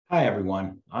Hi,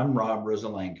 everyone. I'm Rob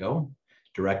Rosalenko,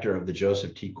 Director of the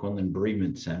Joseph T. Quinlan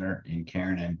Bereavement Center in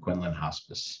Karen M. Quinlan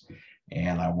Hospice.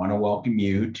 And I want to welcome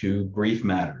you to Grief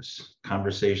Matters,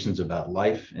 conversations about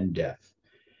life and death.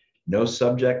 No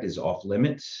subject is off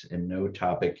limits and no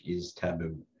topic is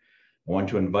taboo. I want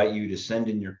to invite you to send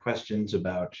in your questions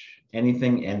about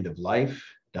anything end of life,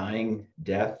 dying,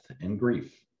 death, and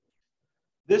grief.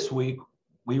 This week,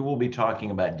 we will be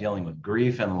talking about dealing with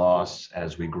grief and loss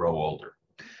as we grow older.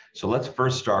 So let's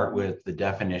first start with the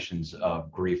definitions of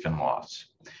grief and loss.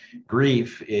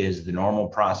 Grief is the normal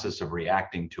process of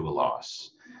reacting to a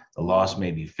loss. The loss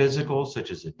may be physical,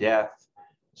 such as a death,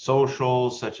 social,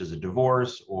 such as a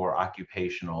divorce, or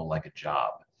occupational, like a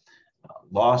job.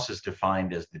 Loss is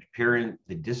defined as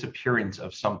the disappearance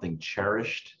of something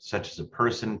cherished, such as a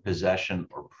person, possession,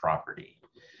 or property.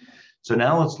 So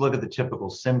now let's look at the typical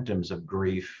symptoms of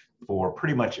grief for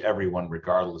pretty much everyone,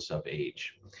 regardless of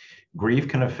age. Grief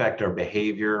can affect our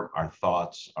behavior, our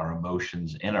thoughts, our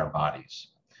emotions, and our bodies.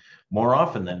 More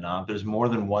often than not, there's more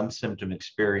than one symptom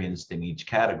experienced in each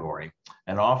category,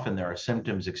 and often there are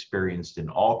symptoms experienced in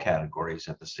all categories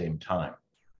at the same time.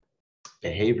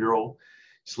 Behavioral,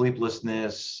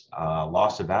 sleeplessness,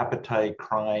 loss of appetite,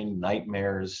 crying,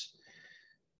 nightmares,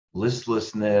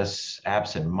 listlessness,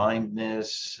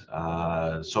 absent-mindedness,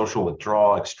 social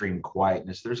withdrawal, extreme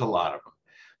quietness. There's a lot of them.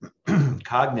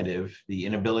 Cognitive, the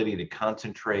inability to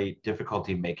concentrate,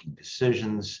 difficulty making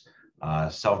decisions,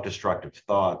 self-destructive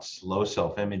thoughts, low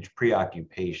self-image,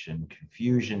 preoccupation,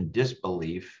 confusion,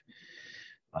 disbelief.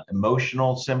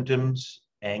 Emotional symptoms,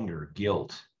 anger,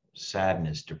 guilt,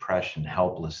 sadness, depression,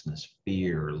 helplessness,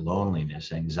 fear,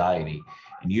 loneliness, anxiety,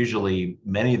 and usually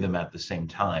many of them at the same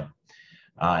time.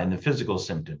 And the physical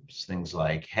symptoms, things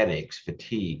like headaches,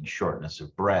 fatigue, shortness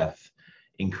of breath,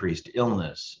 increased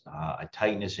illness, a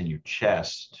tightness in your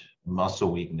chest,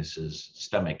 muscle weaknesses,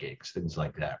 stomach aches, things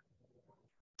like that.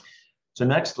 So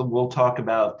next, we'll talk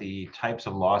about the types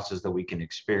of losses that we can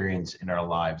experience in our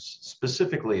lives,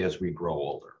 specifically as we grow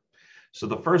older. So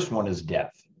the first one is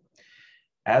death.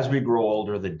 As we grow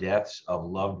older, the deaths of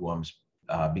loved ones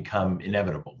become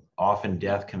inevitable. Often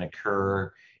death can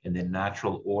occur in the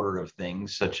natural order of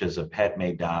things, such as a pet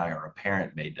may die or a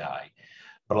parent may die.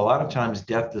 But a lot of times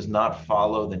death does not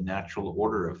follow the natural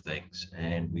order of things,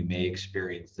 and we may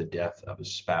experience the death of a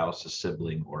spouse, a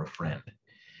sibling, or a friend.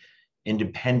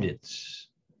 Independence.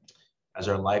 As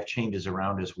our life changes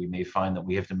around us, we may find that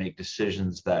we have to make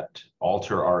decisions that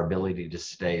alter our ability to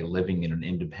stay living in an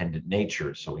independent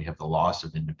nature, so we have the loss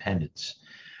of independence.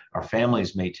 Our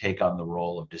families may take on the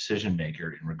role of decision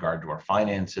maker in regard to our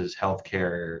finances,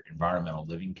 healthcare, environmental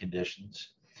living conditions.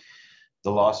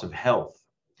 The loss of health.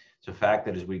 It's a fact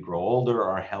that as we grow older,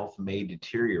 our health may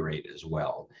deteriorate as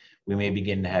well. We may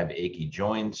begin to have achy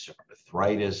joints,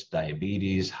 arthritis,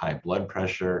 diabetes, high blood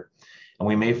pressure, and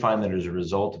we may find that as a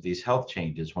result of these health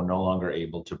changes, we're no longer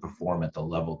able to perform at the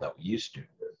level that we used to.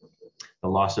 The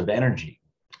loss of energy.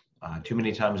 Too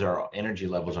many times our energy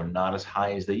levels are not as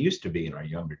high as they used to be in our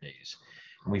younger days.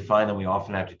 And we find that we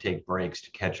often have to take breaks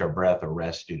to catch our breath or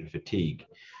rest due to fatigue.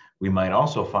 We might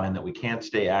also find that we can't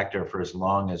stay active for as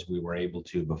long as we were able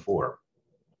to before.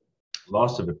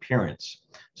 Loss of appearance.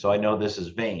 So I know this is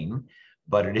vain,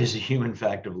 but it is a human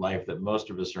fact of life that most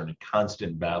of us are in a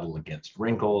constant battle against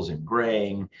wrinkles and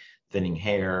graying, thinning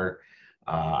hair.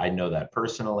 I know that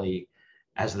personally.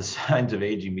 As the signs of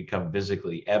aging become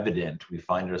physically evident, we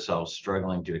find ourselves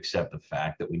struggling to accept the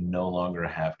fact that we no longer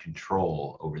have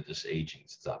control over this aging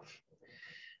stuff.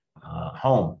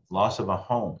 Home, loss of a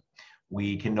home.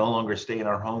 We can no longer stay in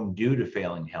our home due to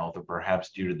failing health or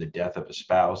perhaps due to the death of a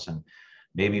spouse, and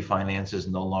maybe finances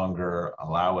no longer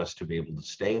allow us to be able to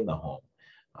stay in the home,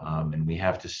 and we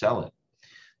have to sell it.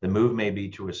 The move may be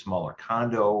to a smaller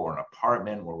condo or an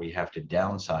apartment where we have to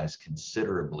downsize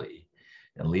considerably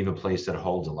and leave a place that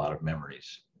holds a lot of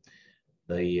memories.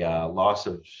 The loss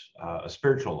of a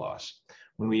spiritual loss.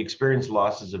 When we experience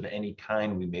losses of any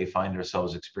kind, we may find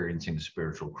ourselves experiencing a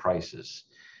spiritual crisis.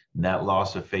 And that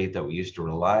loss of faith that we used to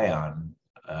rely on,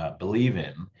 believe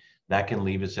in, that can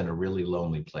leave us in a really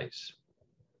lonely place.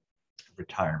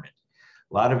 Retirement.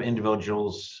 A lot of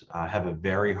individuals have a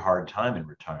very hard time in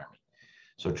retirement.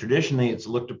 So traditionally, it's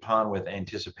looked upon with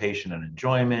anticipation and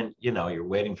enjoyment. You know, you're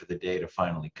waiting for the day to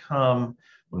finally come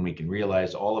when we can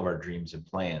realize all of our dreams and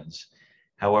plans.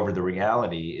 However, the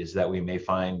reality is that we may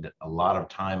find a lot of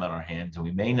time on our hands and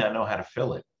we may not know how to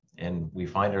fill it. And we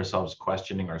find ourselves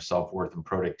questioning our self-worth and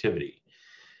productivity.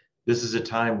 This is a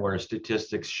time where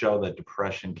statistics show that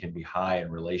depression can be high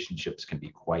and relationships can be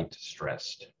quite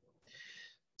stressed.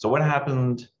 So what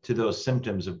happened to those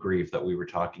symptoms of grief that we were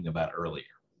talking about earlier?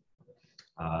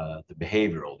 the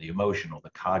behavioral, the emotional,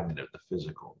 the cognitive, the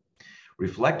physical.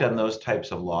 Reflect on those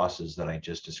types of losses that I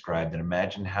just described and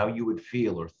imagine how you would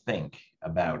feel or think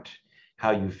about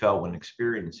how you felt when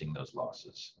experiencing those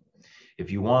losses.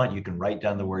 If you want, you can write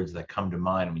down the words that come to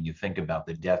mind when you think about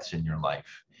the deaths in your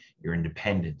life: your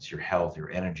independence, your health,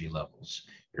 your energy levels,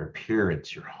 your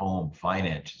appearance, your home,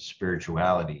 finances,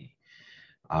 spirituality,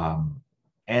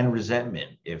 and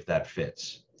resentment, if that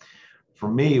fits. For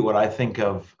me, what I think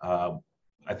of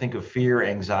fear,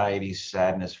 anxiety,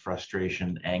 sadness,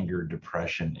 frustration, anger,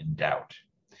 depression, and doubt.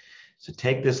 So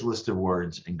take this list of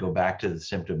words and go back to the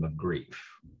symptom of grief.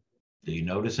 Do you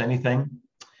notice anything?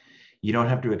 You don't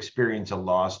have to experience a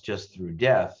loss just through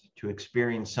death to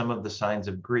experience some of the signs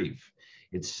of grief.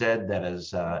 It's said that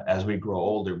as we grow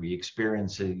older, we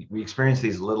experience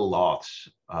these little loss,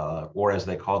 or as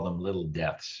they call them, little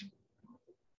deaths.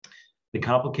 The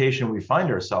complication we find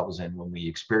ourselves in when we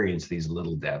experience these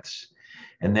little deaths,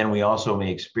 and then we also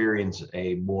may experience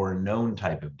a more known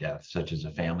type of death, such as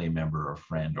a family member or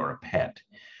friend or a pet.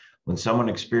 When someone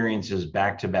experiences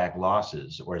back-to-back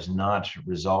losses or has not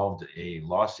resolved a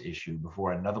loss issue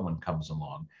before another one comes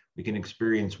along, we can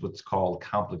experience what's called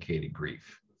complicated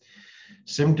grief.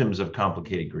 Symptoms of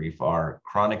complicated grief are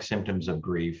chronic symptoms of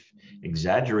grief,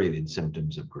 exaggerated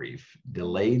symptoms of grief,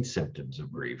 delayed symptoms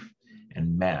of grief,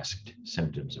 and masked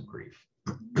symptoms of grief.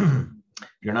 If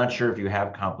you're not sure if you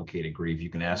have complicated grief, you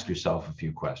can ask yourself a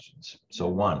few questions. So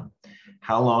 1,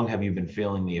 how long have you been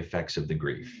feeling the effects of the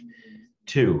grief?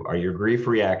 2, are your grief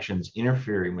reactions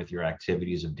interfering with your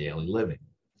activities of daily living?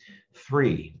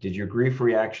 3, did your grief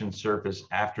reaction surface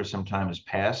after some time has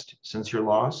passed since your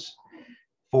loss?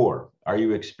 4, are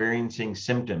you experiencing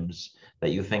symptoms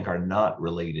that you think are not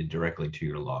related directly to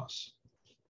your loss?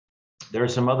 There are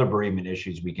some other bereavement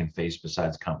issues we can face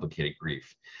besides complicated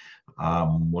grief.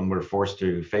 When we're forced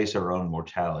to face our own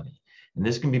mortality. And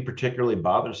this can be particularly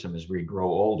bothersome as we grow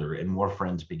older and more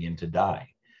friends begin to die.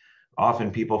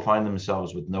 Often people find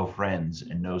themselves with no friends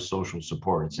and no social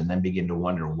supports, and then begin to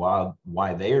wonder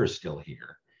why they are still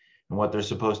here and what they're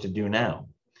supposed to do now.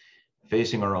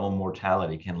 Facing our own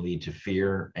mortality can lead to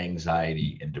fear,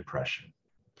 anxiety, and depression.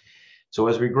 So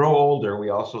as we grow older, we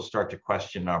also start to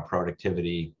question our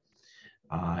productivity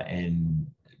and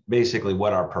basically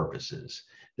what our purpose is.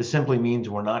 This simply means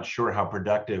we're not sure how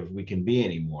productive we can be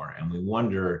anymore, and we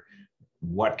wonder,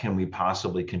 what can we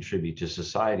possibly contribute to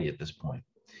society at this point?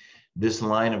 This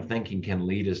line of thinking can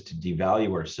lead us to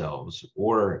devalue ourselves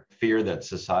or fear that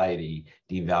society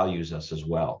devalues us as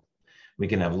well. We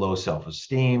can have low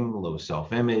self-esteem, low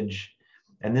self-image,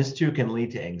 and this too can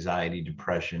lead to anxiety,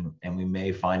 depression, and we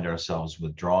may find ourselves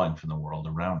withdrawing from the world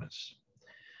around us.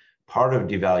 Part of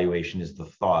devaluation is the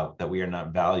thought that we are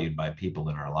not valued by people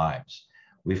in our lives.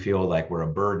 We feel like we're a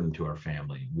burden to our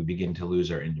family. We begin to lose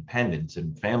our independence,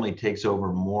 and family takes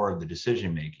over more of the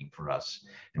decision-making for us.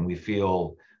 And we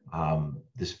feel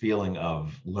this feeling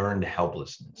of learned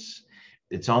helplessness.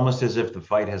 It's almost as if the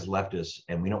fight has left us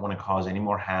and we don't want to cause any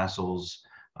more hassles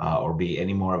or be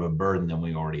any more of a burden than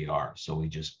we already are. So we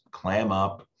just clam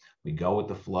up, we go with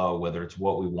the flow, whether it's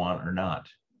what we want or not.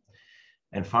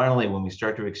 And finally, when we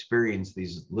start to experience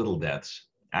these little deaths,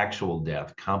 actual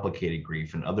death, complicated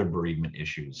grief, and other bereavement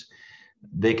issues,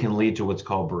 they can lead to what's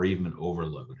called bereavement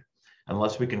overload.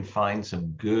 Unless we can find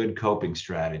some good coping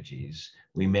strategies,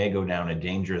 we may go down a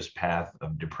dangerous path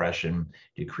of depression,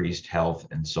 decreased health,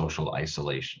 and social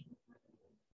isolation.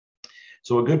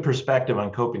 So a good perspective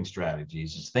on coping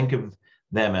strategies is think of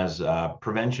them as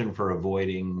prevention for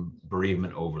avoiding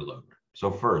bereavement overload. So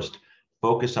first,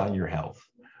 focus on your health.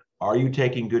 Are you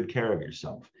taking good care of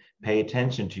yourself? Pay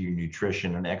attention to your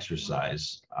nutrition and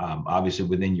exercise, obviously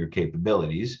within your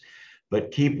capabilities,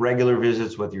 but keep regular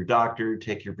visits with your doctor,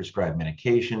 take your prescribed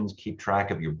medications, keep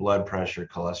track of your blood pressure,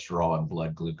 cholesterol, and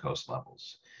blood glucose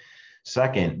levels.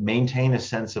 Second, maintain a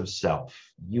sense of self.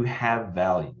 You have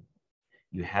value.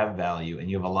 You have value, and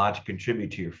you have a lot to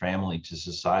contribute to your family, to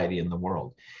society, and the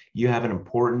world. You have an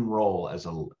important role as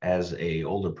a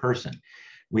older person.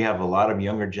 We have a lot of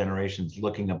younger generations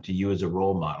looking up to you as a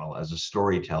role model, as a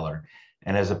storyteller,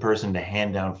 and as a person to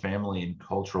hand down family and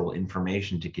cultural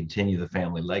information to continue the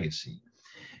family legacy.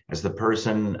 As the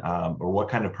person, or what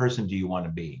kind of person do you want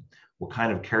to be? What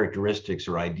kind of characteristics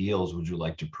or ideals would you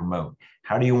like to promote?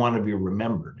 How do you want to be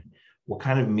remembered? What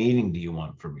kind of meaning do you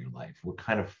want from your life? What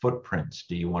kind of footprints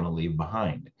do you want to leave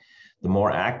behind? The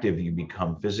more active you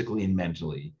become physically and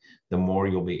mentally, the more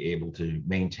you'll be able to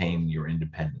maintain your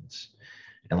independence.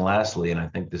 And lastly, and I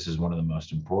think this is one of the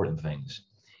most important things,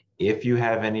 if you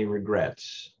have any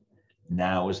regrets,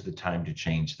 now is the time to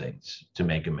change things, to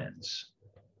make amends.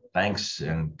 Thanks,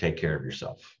 and take care of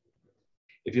yourself.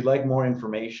 If you'd like more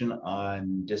information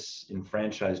on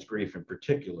disenfranchised grief in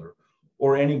particular,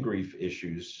 or any grief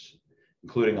issues,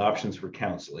 including options for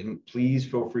counseling, please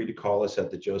feel free to call us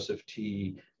at the Joseph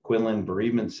T. Quinlan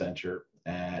Bereavement Center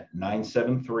at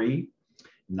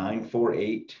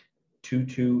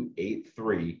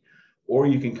 973-948-2283, or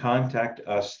you can contact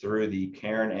us through the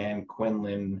Karen Ann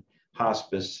Quinlan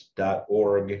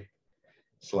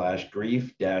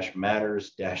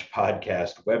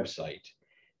hospice.org/grief-matters-podcast website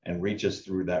and reach us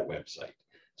through that website.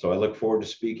 So I look forward to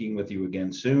speaking with you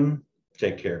again soon.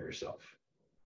 Take care of yourself.